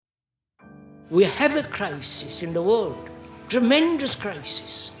We have a crisis in the world, tremendous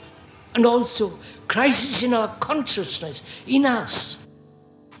crisis, and also crisis in our consciousness, in us.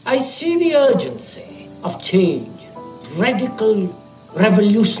 I see the urgency of change, radical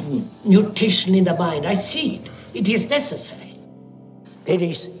revolution, mutation in the mind. I see it. It is necessary. There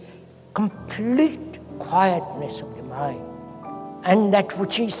is complete quietness of the mind, and that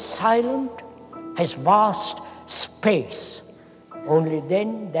which is silent has vast space. Only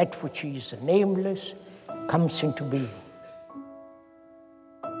then that which is nameless comes into being.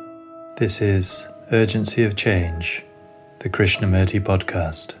 This is Urgency of Change, the Krishnamurti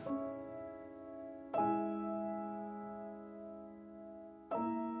podcast.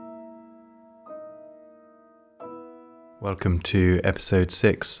 Welcome to episode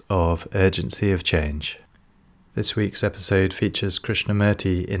 6 of Urgency of Change. This week's episode features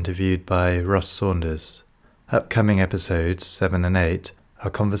Krishnamurti interviewed by Ross Saunders. Upcoming episodes 7 and 8 are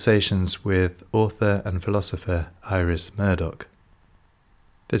conversations with author and philosopher Iris Murdoch.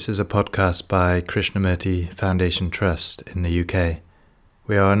 This is a podcast by Krishnamurti Foundation Trust in the UK.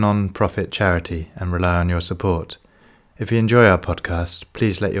 We are a non-profit charity and rely on your support. If you enjoy our podcast,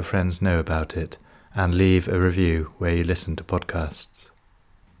 please let your friends know about it and leave a review where you listen to podcasts.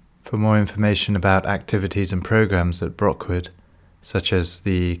 For more information about activities and programs at Brockwood, such as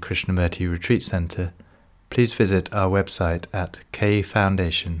the Krishnamurti Retreat Centre, please visit our website at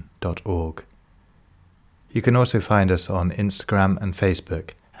kfoundation.org. You can also find us on Instagram and Facebook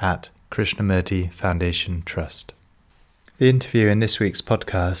at Krishnamurti Foundation Trust. The interview in this week's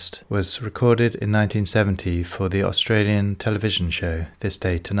podcast was recorded in 1970 for the Australian television show This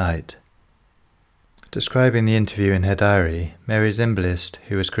Day Tonight. Describing the interview in her diary, Mary Zimbalist,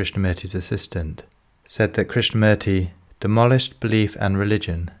 who was Krishnamurti's assistant, said that Krishnamurti demolished belief and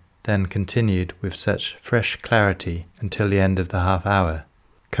religion, then continued with such fresh clarity until the end of the half hour,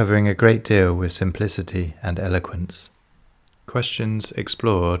 covering a great deal with simplicity and eloquence. Questions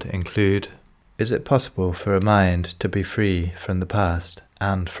explored include: is it possible for a mind to be free from the past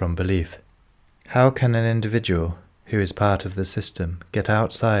and from belief? How can an individual who is part of the system get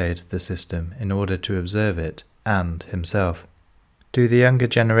outside the system in order to observe it and himself? Do the younger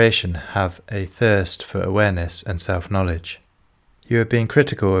generation have a thirst for awareness and self-knowledge? You have been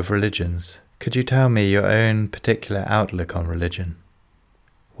critical of religions. Could you tell me your own particular outlook on religion?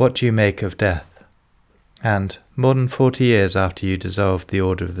 What do you make of death? And, more than 40 years after you dissolved the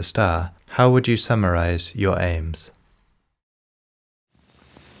Order of the Star, how would you summarize your aims?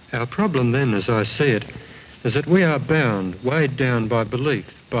 Our problem then, as I see it, is that we are bound, weighed down by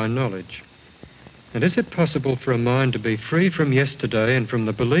belief, by knowledge. And is it possible for a mind to be free from yesterday and from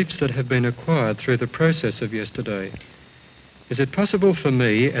the beliefs that have been acquired through the process of yesterday? Is it possible for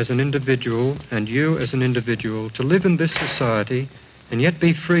me as an individual and you as an individual to live in this society and yet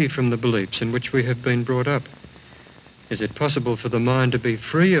be free from the beliefs in which we have been brought up? Is it possible for the mind to be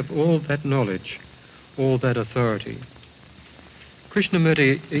free of all that knowledge, all that authority?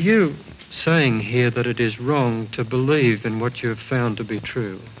 Krishnamurti, are you saying here that it is wrong to believe in what you have found to be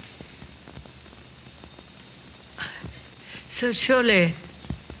true? So surely,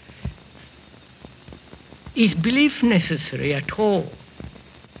 is belief necessary at all?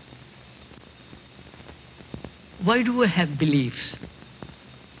 Why do we have beliefs?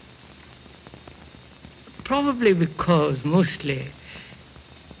 Probably because mostly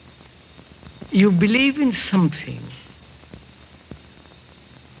you believe in something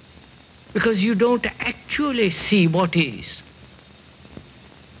because you don't actually see what is.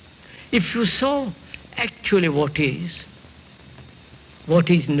 If you saw actually what is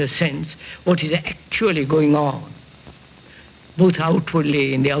in the sense, what is actually going on, both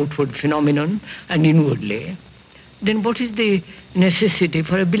outwardly in the outward phenomenon and inwardly, then what is the necessity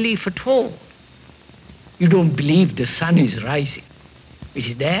for a belief at all? You don't believe the sun is rising. It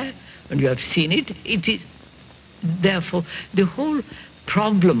is there, and you have seen it. It is, therefore, the whole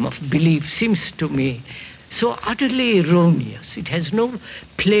problem of belief seems to me so utterly erroneous. It has no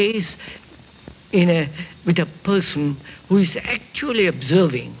place with a person who is actually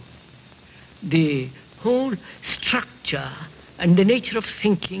observing the whole structure and the nature of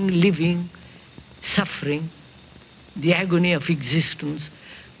thinking, living, suffering, the agony of existence,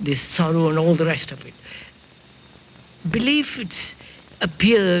 the sorrow and all the rest of it. Belief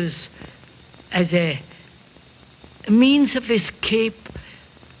appears as a means of escape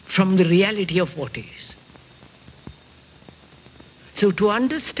from the reality of what is. So to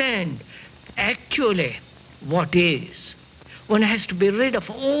understand actually what is, one has to be rid of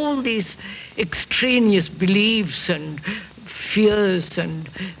all these extraneous beliefs and fears and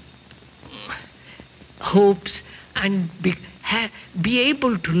hopes and be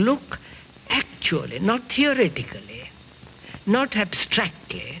able to look actually, not theoretically, not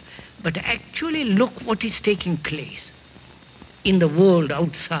abstractly, but actually look what is taking place in the world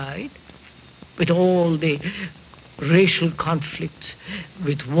outside, with all the racial conflicts,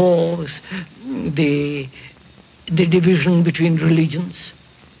 with wars, the division between religions,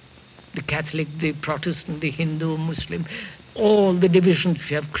 the Catholic, the Protestant, the Hindu, Muslim, all the divisions which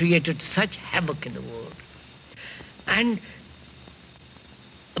have created such havoc in the world. And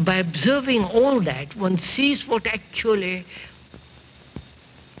by observing all that, one sees what actually,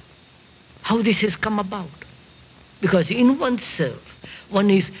 how this has come about. Because in oneself, one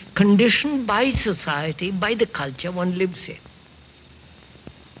is conditioned by society, by the culture one lives in.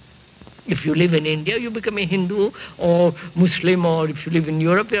 If you live in India, you become a Hindu or Muslim, or if you live in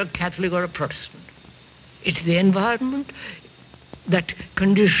Europe, you're a Catholic or a Protestant. It's the environment that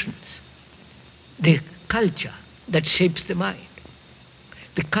conditions the culture that shapes the mind.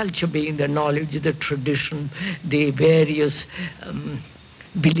 The culture being the knowledge, the tradition, the various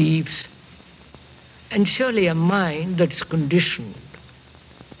beliefs. And surely a mind that's conditioned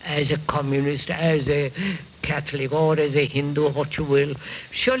as a communist, as a Catholic, or as a Hindu, what you will,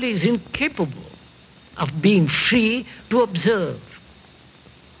 surely is incapable of being free to observe.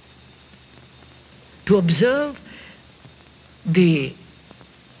 To observe the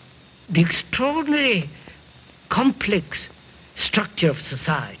extraordinary complex structure of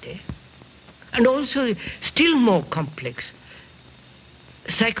society, and also still more complex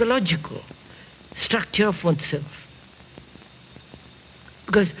psychological structure of oneself.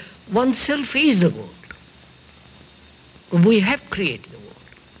 Because oneself is the world. We have created the world.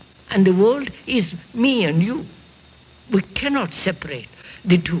 And the world is me and you. We cannot separate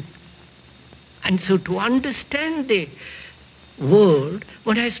the two. And so to understand the world,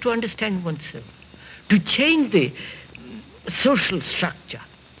 one has to understand oneself. To change the social structure,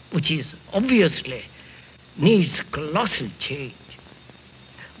 which is obviously needs colossal change,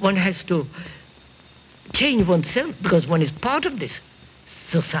 one has to change oneself because one is part of this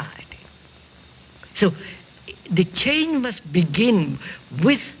society. So the change must begin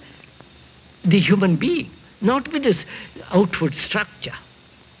with the human being, not with this outward structure.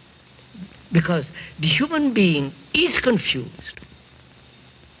 Because the human being is confused.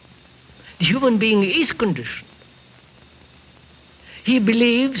 The human being is conditioned. He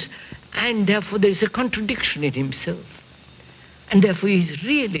believes, and therefore there is a contradiction in himself. And therefore he is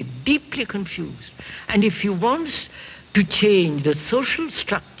really deeply confused. And if he wants to change the social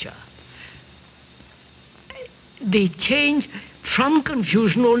structure, the change from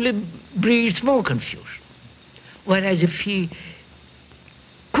confusion only breeds more confusion. Whereas if he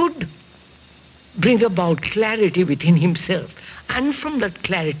could bring about clarity within himself, and from that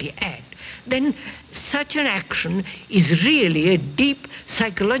clarity act, then such an action is really a deep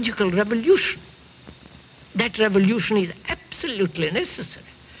psychological revolution. That revolution is absolutely necessary.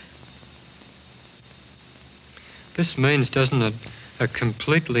 This means, doesn't it, a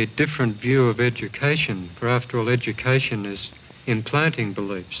completely different view of education, for after all, education is implanting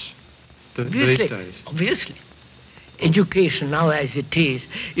beliefs these days. Obviously. Education now as it is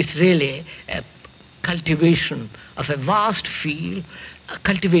really a cultivation of a vast field, a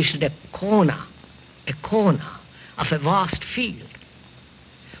cultivation, a corner of a vast field.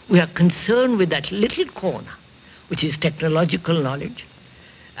 We are concerned with that little corner, which is technological knowledge,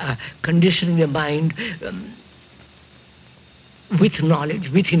 conditioning the mind with knowledge,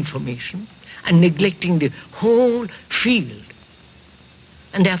 with information, and neglecting the whole field.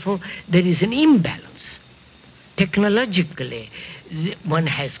 And therefore, there is an imbalance. Technologically, one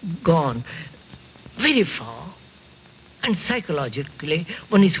has gone very far, and psychologically,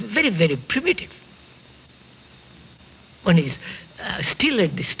 one is very, very primitive. One is still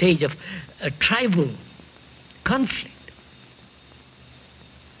at the stage of tribal conflict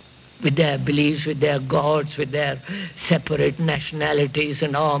with their beliefs, with their gods, with their separate nationalities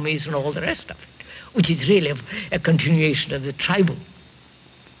and armies and all the rest of it, which is really a continuation of the tribal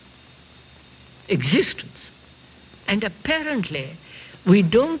existence. And apparently, we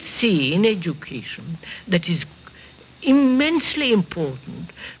don't see in education that is immensely important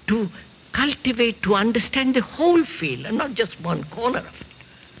to cultivate, to understand the whole field and not just one corner of it.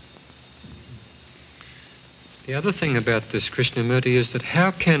 The other thing about this, Krishnamurti, is that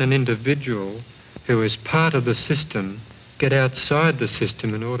how can an individual who is part of the system get outside the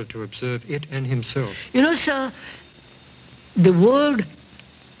system in order to observe it and himself? You know, sir, the word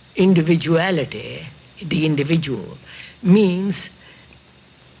individuality, the individual, means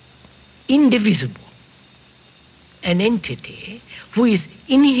indivisible. An entity who is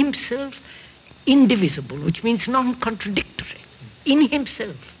in himself indivisible, which means non-contradictory, in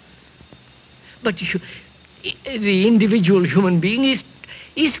himself. But the individual human being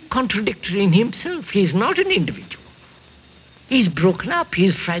is contradictory in himself. He is not an individual. He is broken up, he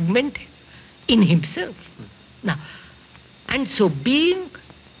is fragmented in himself. Now, and so being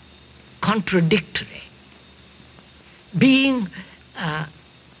contradictory, being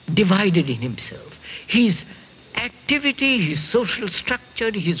divided in himself, his activity, his social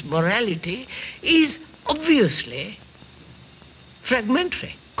structure, his morality is obviously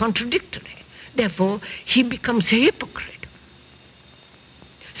fragmentary, contradictory. Therefore, he becomes a hypocrite.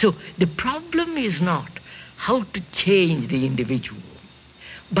 So the problem is not how to change the individual,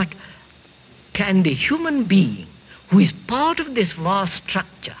 but can the human being, who is part of this vast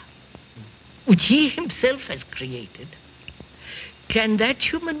structure, which he himself has created, can that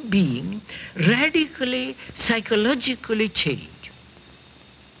human being radically, psychologically change?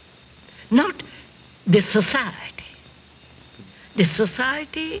 Not the society. The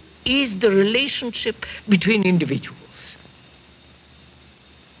society is the relationship between individuals.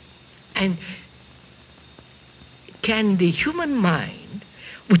 And can the human mind,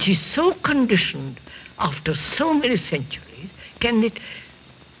 which is so conditioned after so many centuries, can it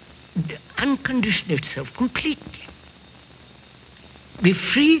uncondition itself completely? Be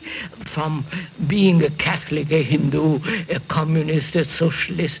free from being a Catholic, a Hindu, a communist, a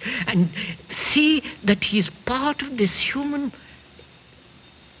socialist, and see that he is part of this human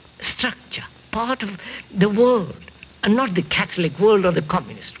structure, part of the world, and not the Catholic world or the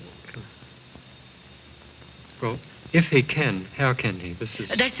communist world. Well, if he can, how can he?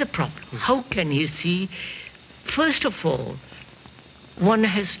 That's the problem. How can he see? First of all, one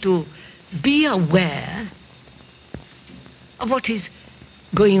has to be aware of what is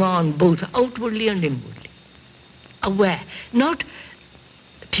going on both outwardly and inwardly. Aware, not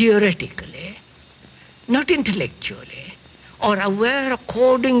theoretically, not intellectually, or aware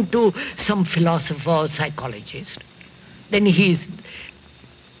according to some philosopher or psychologist. Then he is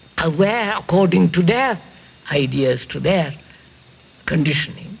aware according to their ideas, to their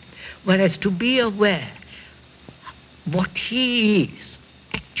conditioning. Whereas to be aware what he is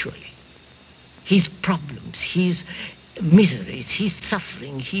actually, his problems, his miseries, his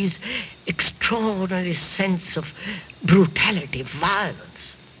suffering, his extraordinary sense of brutality,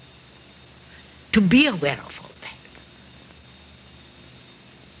 violence, to be aware of all that.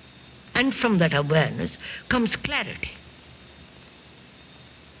 And from that awareness comes clarity.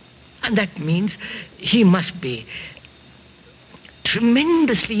 And that means he must be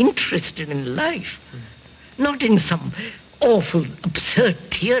tremendously interested in life, not in some awful, absurd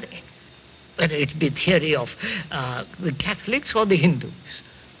theory, whether it be theory of the Catholics or the Hindus.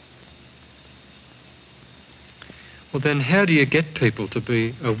 Well, then how do you get people to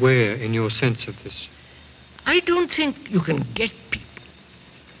be aware in your sense of this? I don't think you can get people.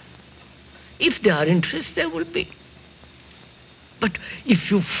 If they are interested, they will be. But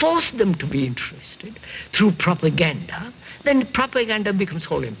if you force them to be interested through propaganda, then propaganda becomes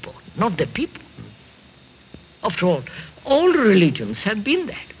all important, not the people. After all religions have been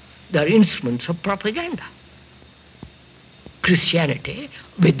that. They are instruments of propaganda. Christianity,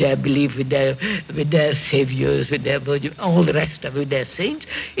 with their belief, with their saviors, with their virgin, all the rest of it, with their saints,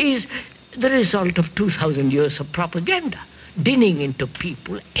 is the result of 2,000 years of propaganda, dinning into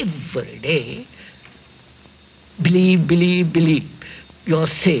people every day. Believe, believe, believe. You're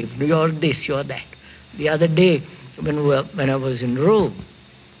saved, you're this, you're that. The other day, when I was in Rome,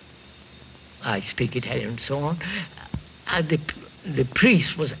 I speak Italian and so on, the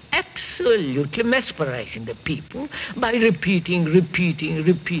priest was absolutely mesmerizing the people by repeating.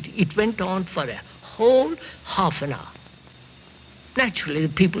 It went on for a whole half an hour. Naturally,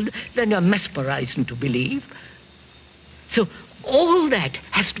 the people then are mesmerized into belief. So all that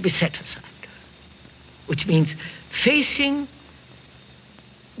has to be set aside, which means facing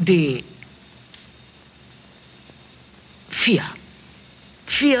the fear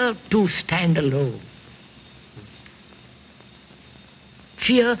to stand alone,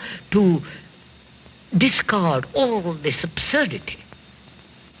 fear to discard all this absurdity,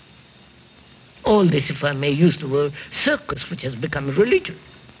 all this, if I may use the word, circus, which has become a religion.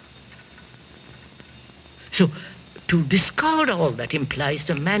 So to discard all that implies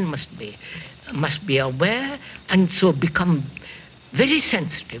the man must be aware and so become very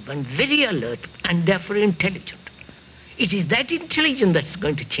sensitive and very alert and therefore intelligent. It is that intelligence that's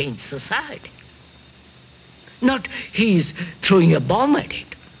going to change society. Not he is throwing a bomb at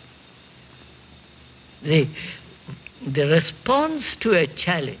it. The response to a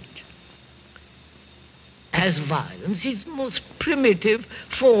challenge as violence is the most primitive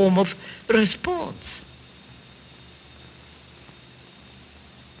form of response.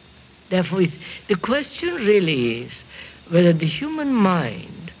 Therefore, the question really is whether the human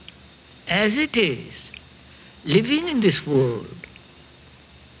mind, as it is, living in this world,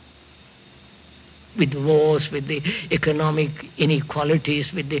 with wars, with the economic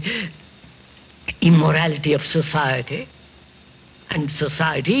inequalities, with the immorality of society, and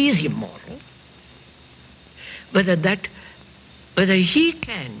society is immoral, whether he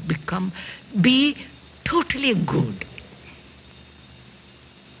can be totally good.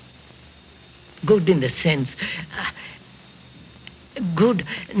 Good in the sense, good,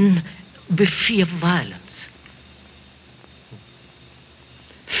 be free of violence,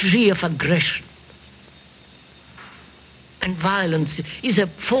 free of aggression. And violence is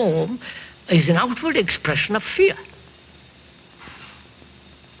an outward expression of fear.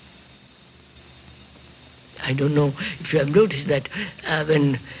 I don't know if you have noticed that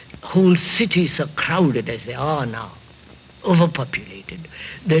when whole cities are crowded as they are now, overpopulated,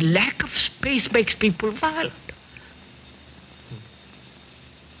 the lack of space makes people violent.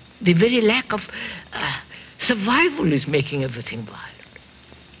 The very lack of survival is making everything violent.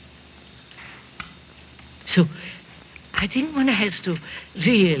 So I think one has to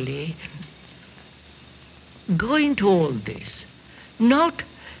really go into all this, not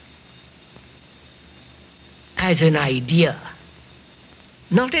as an idea,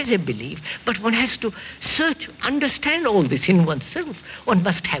 not as a belief, but one has to search, understand all this in oneself. One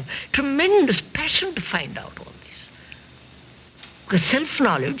must have tremendous passion to find out all this. Because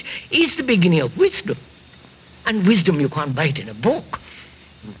self-knowledge is the beginning of wisdom. And wisdom you can't buy it in a book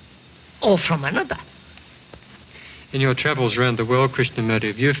or from another. In your travels around the world, Krishnamurti,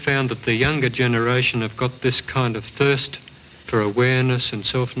 have you found that the younger generation have got this kind of thirst for awareness and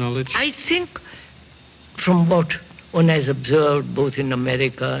self-knowledge? I think from what one has observed both in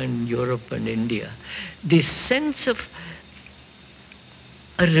America and Europe and India, this sense of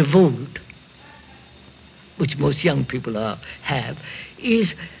a revolt, which most young people have,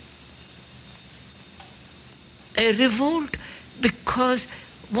 is a revolt because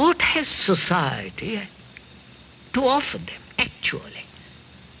what has society to offer them, actually,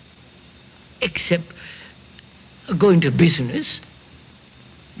 except going to business,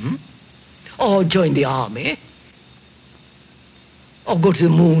 or join the army, or go to the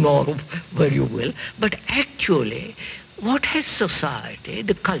moon, or where you will. But actually, what has society,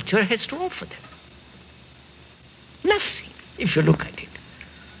 the culture, has to offer them? Nothing, if you look at it.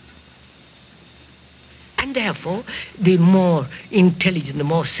 And therefore, the more intelligent, the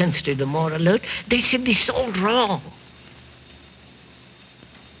more sensitive, the more alert, they say this is all wrong.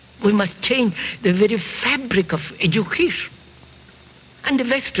 We must change the very fabric of education. And the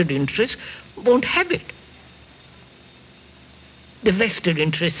vested interest won't have it. The vested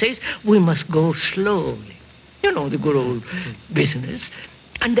interest says we must go slowly. You know, the good old business.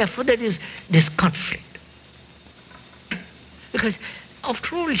 And therefore there is this conflict. Because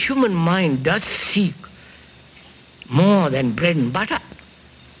after all, human mind does seek more than bread and butter.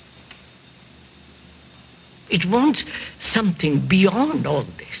 It wants something beyond all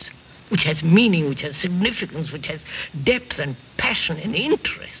this, which has meaning, which has significance, which has depth and passion and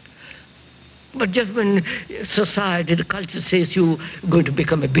interest. But just when society, the culture says you're going to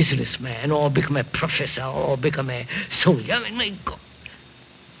become a businessman or become a professor or become a soldier, I mean, my God.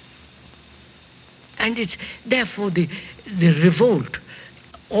 And it's therefore the revolt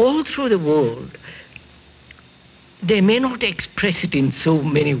all through the world. They may not express it in so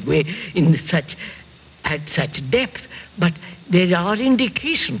many ways, at such depth, but there are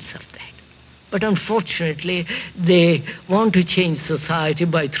indications of that. But unfortunately, they want to change society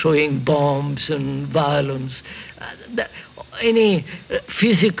by throwing bombs and violence. Any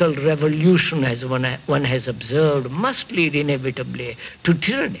physical revolution, as one has observed, must lead inevitably to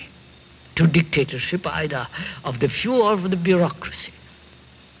tyranny, to dictatorship, either of the few or of the bureaucracy.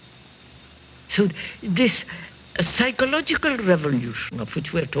 So this psychological revolution of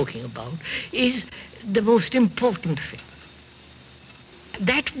which we're talking about is the most important thing.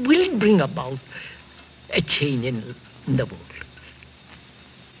 That will bring about a change in the world.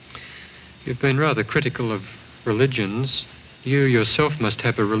 You've been rather critical of religions. You yourself must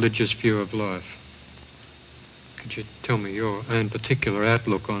have a religious view of life. Could you tell me your own particular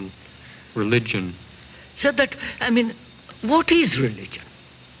outlook on religion? So that, I mean, what is religion?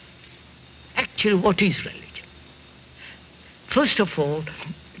 Actually, what is religion? First of all,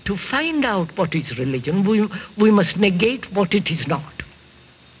 to find out what is religion, we must negate what it is not.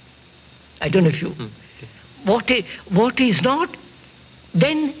 I don't know if you... What is not,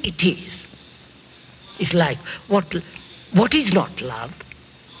 then it is. It's like what is not love.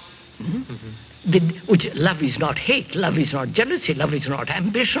 which love is not hate, love is not jealousy, love is not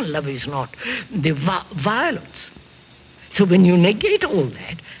ambition, love is not the violence. So when you negate all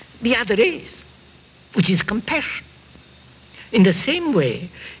that, the other is, which is compassion. In the same way,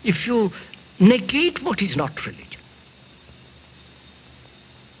 if you negate what is not religion,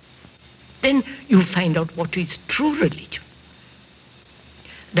 then you find out what is true religion.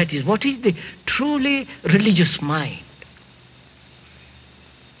 That is, what is the truly religious mind.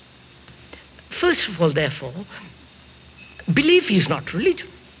 First of all, therefore, belief is not religion.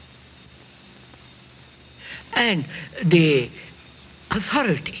 And the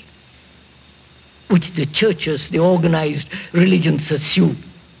authority which the churches, the organized religions assume,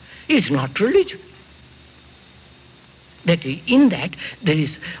 is not religion. That in that there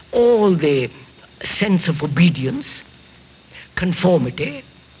is all the sense of obedience, conformity,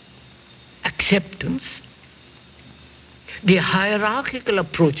 acceptance, the hierarchical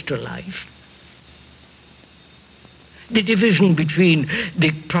approach to life, the division between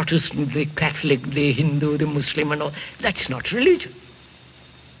the Protestant, the Catholic, the Hindu, the Muslim and all, that's not religion.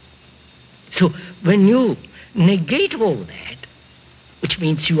 So when you negate all that, which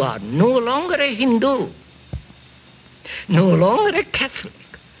means you are no longer a Hindu, no longer a Catholic,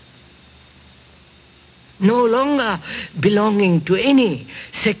 no longer belonging to any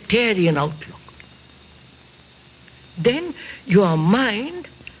sectarian outlook, then your mind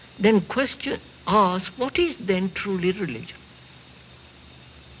then asks, what is then truly religion?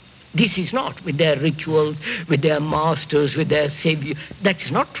 This is not with their rituals, with their masters, with their savior.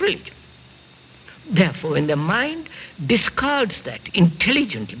 That's not religion. Therefore, when the mind discards that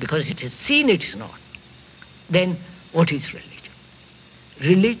intelligently because it has seen it is not, then what is religion?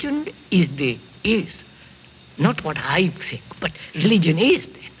 Religion is not what I think, but religion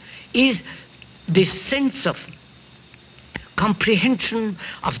is this sense of comprehension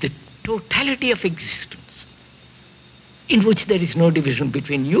of the totality of existence in which there is no division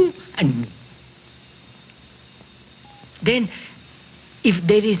between you and me. Then, if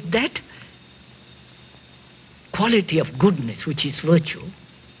there is that quality of goodness which is virtue,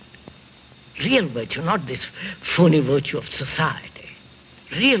 real virtue, not this phony virtue of society,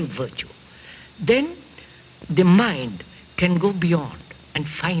 real virtue, then the mind can go beyond and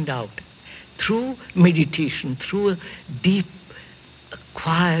find out through meditation, through a deep,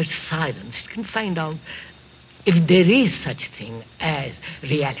 quiet silence, it can find out if there is such thing as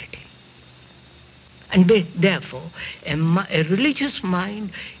reality. And therefore, a religious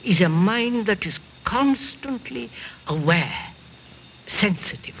mind is a mind that is constantly aware,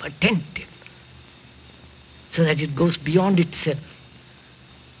 sensitive, attentive, so that it goes beyond itself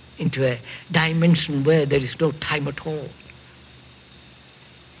into a dimension where there is no time at all.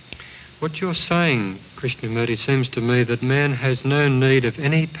 What you're saying, Krishnamurti, seems to me that man has no need of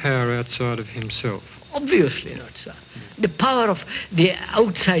any power outside of himself. Obviously not, sir. The power of the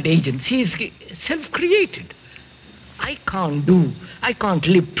outside agency is self-created. I can't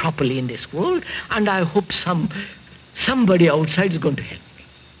live properly in this world, and I hope somebody outside is going to help me.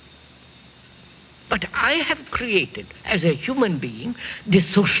 But I have created, as a human being, the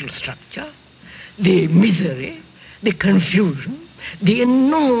social structure, the misery, the confusion, the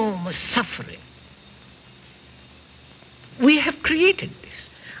enormous suffering. We have created this.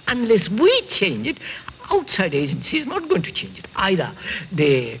 Unless we change it, outside agency is not going to change it. Either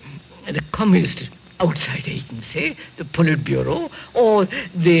the communist outside agency, the Politburo, or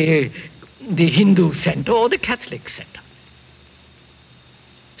the Hindu center or the Catholic center.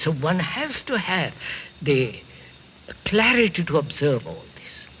 So one has to have the clarity to observe all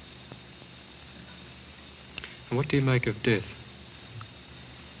this. And what do you make of death?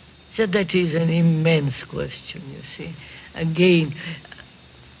 So that is an immense question, you see. Again,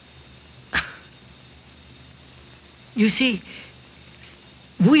 you see,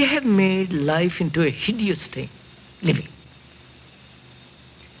 we have made life into a hideous thing, living.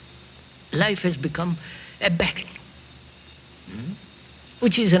 Life has become a battle,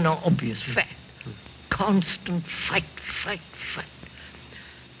 which is an obvious fact. Constant fight.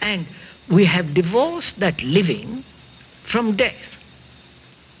 And we have divorced that living from death.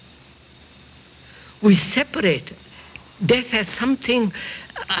 We separate death as something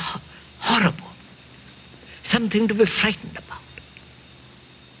horrible, something to be frightened about.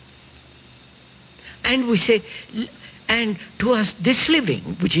 And we say, and to us this living,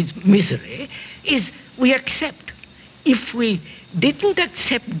 which is misery, is we accept. If we didn't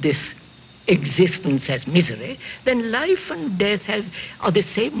accept this existence as misery, then life and death are the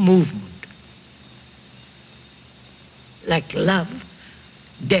same movement. Like love,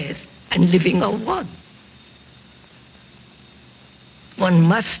 death, and living are one. One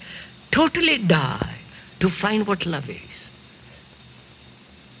must totally die to find what love is.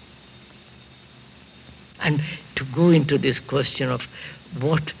 And to go into this question of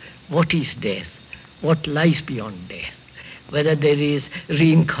what is death, what lies beyond death, whether there is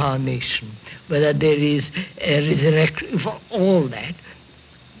reincarnation, whether there is a resurrection, all that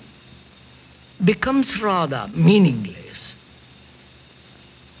becomes rather meaningless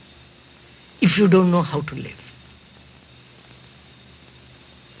if you don't know how to live.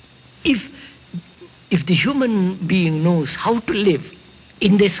 If the human being knows how to live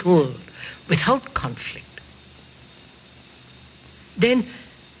in this world without conflict, then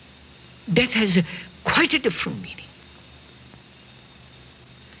death has quite a different meaning.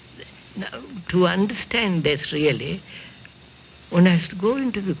 Now, to understand death really, one has to go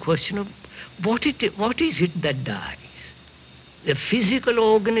into the question of what is it that dies? The physical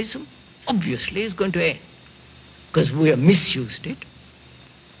organism obviously is going to end because we have misused it.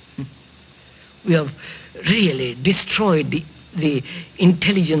 We have really destroyed the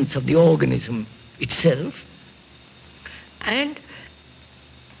intelligence of the organism itself. And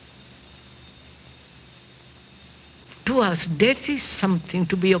to us, death is something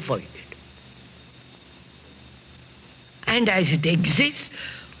to be avoided. And as it exists,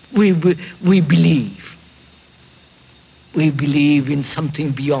 we believe. We believe in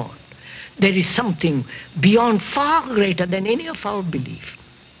something beyond. There is something beyond, far greater than any of our belief.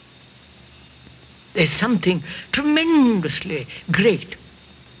 There's something tremendously great,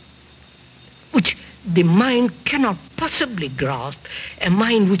 which the mind cannot possibly grasp, a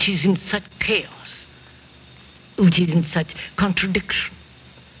mind which is in such chaos, which is in such contradiction.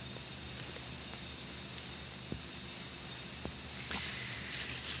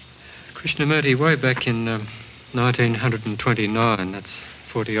 Krishnamurti, way back in 1929, that's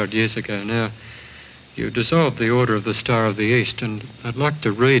 40-odd years ago now, you dissolved the Order of the Star of the East, and I'd like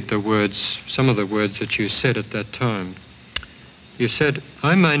to read the words, some of the words that you said at that time. You said,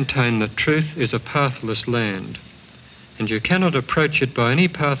 "I maintain that truth is a pathless land, and you cannot approach it by any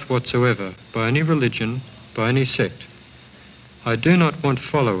path whatsoever, by any religion, by any sect. I do not want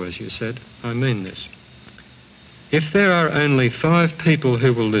followers," you said. I mean this. "If there are only 5 people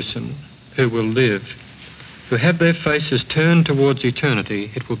who will listen, who will live, who have their faces turned towards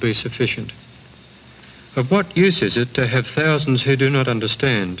eternity, it will be sufficient. Of what use is it to have thousands who do not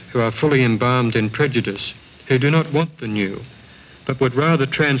understand, who are fully embalmed in prejudice, who do not want the new, but would rather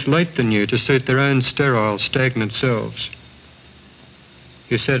translate the new to suit their own sterile, stagnant selves?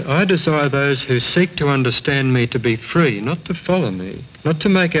 You said, I desire those who seek to understand me to be free, not to follow me, not to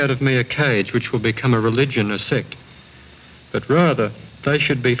make out of me a cage which will become a religion, a sect, but rather they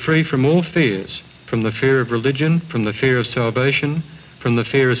should be free from all fears, from the fear of religion, from the fear of salvation, from the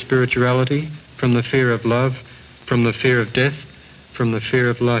fear of spirituality, from the fear of love, from the fear of death, from the fear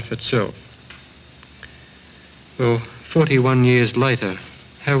of life itself." Well, 41 years later,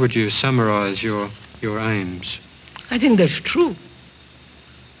 how would you summarize your aims? I think that's true.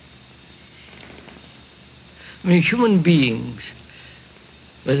 I mean, human beings,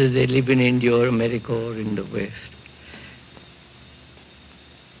 whether they live in India or America or in the West,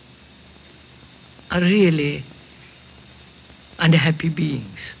 are really unhappy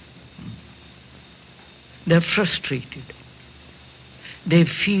beings. They're frustrated. They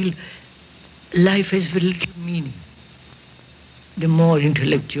feel life has very little meaning. The more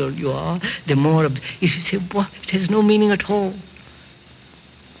intellectual you are, the more, if you say, what, it has no meaning at all.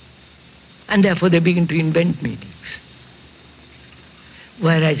 And therefore they begin to invent meanings.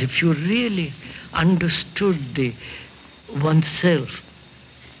 Whereas if you really understood oneself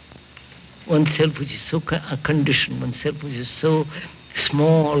which is so conditioned, oneself which is so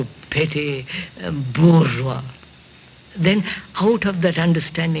small, petty, bourgeois, then out of that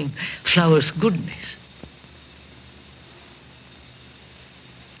understanding flowers goodness.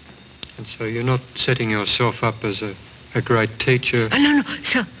 And so you're not setting yourself up as a great teacher? No.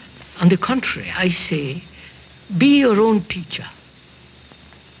 So, on the contrary, I say, be your own teacher.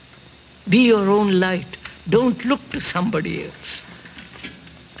 Be your own light. Don't look to somebody else.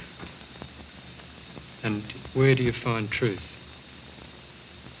 And where do you find truth?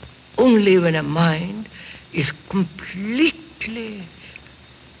 Only when a mind is completely,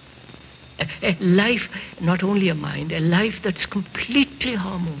 a life, not only a mind, a life that's completely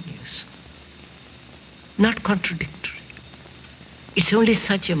harmonious, not contradictory. It's only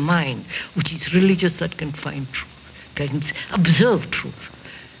such a mind which is religious that can find truth, can observe truth.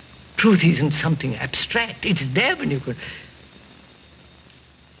 Truth isn't something abstract. It's there when you can